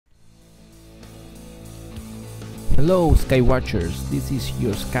Hello Skywatchers, this is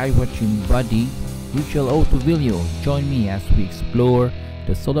your Skywatching buddy, Rachel Otovilio. Join me as we explore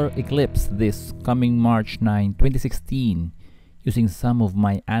the solar eclipse this coming March 9, 2016 using some of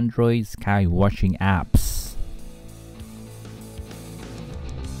my Android skywatching apps.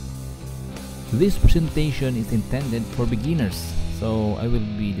 This presentation is intended for beginners, so I will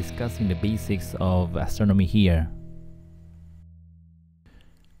be discussing the basics of astronomy here.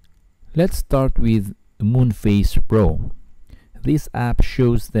 Let's start with Moonphase Pro. This app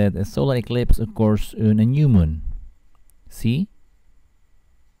shows that a solar eclipse occurs on a new moon. See?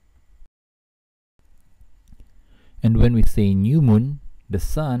 And when we say new moon, the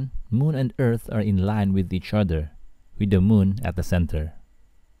sun, moon and earth are in line with each other, with the moon at the center.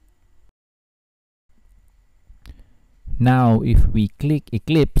 Now if we click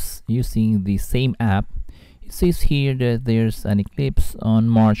eclipse using the same app, it says here that there's an eclipse on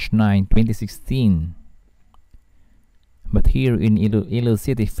March 9, 2016. But here in Iloilo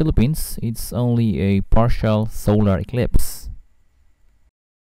City, Philippines, it's only a partial solar eclipse.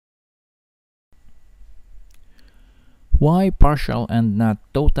 Why partial and not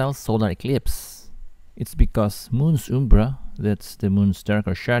total solar eclipse? It's because moon's umbra, that's the moon's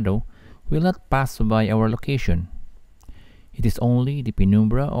darker shadow, will not pass by our location. It is only the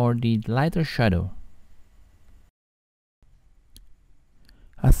penumbra or the lighter shadow.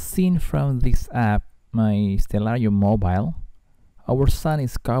 As seen from this app, my Stellarium mobile, our sun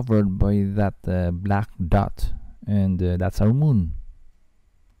is covered by that black dot, and that's our moon.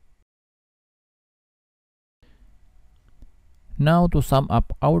 Now to sum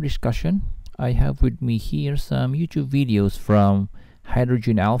up our discussion, I have with me here some YouTube videos from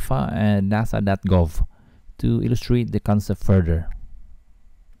Hydrogen Alpha and NASA.gov to illustrate the concept further.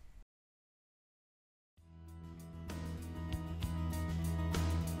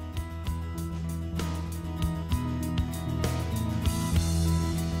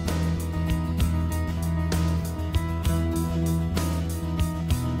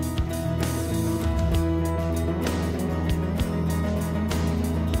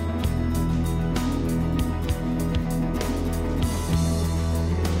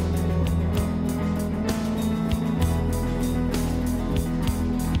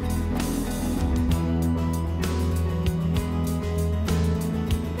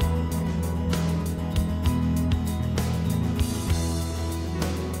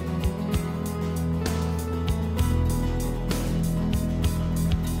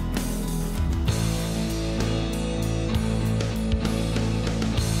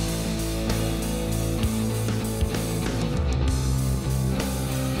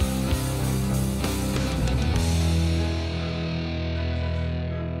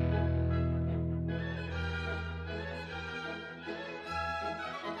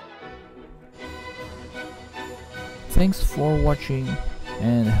 Thanks for watching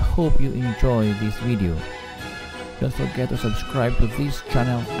and hope you enjoy this video. Don't forget to subscribe to this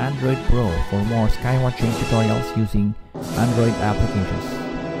channel Android Pro for more skywatching tutorials using Android applications.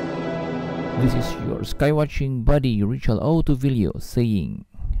 This is your skywatching buddy Rachel Otovilio saying,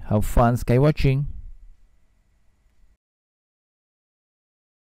 have fun skywatching!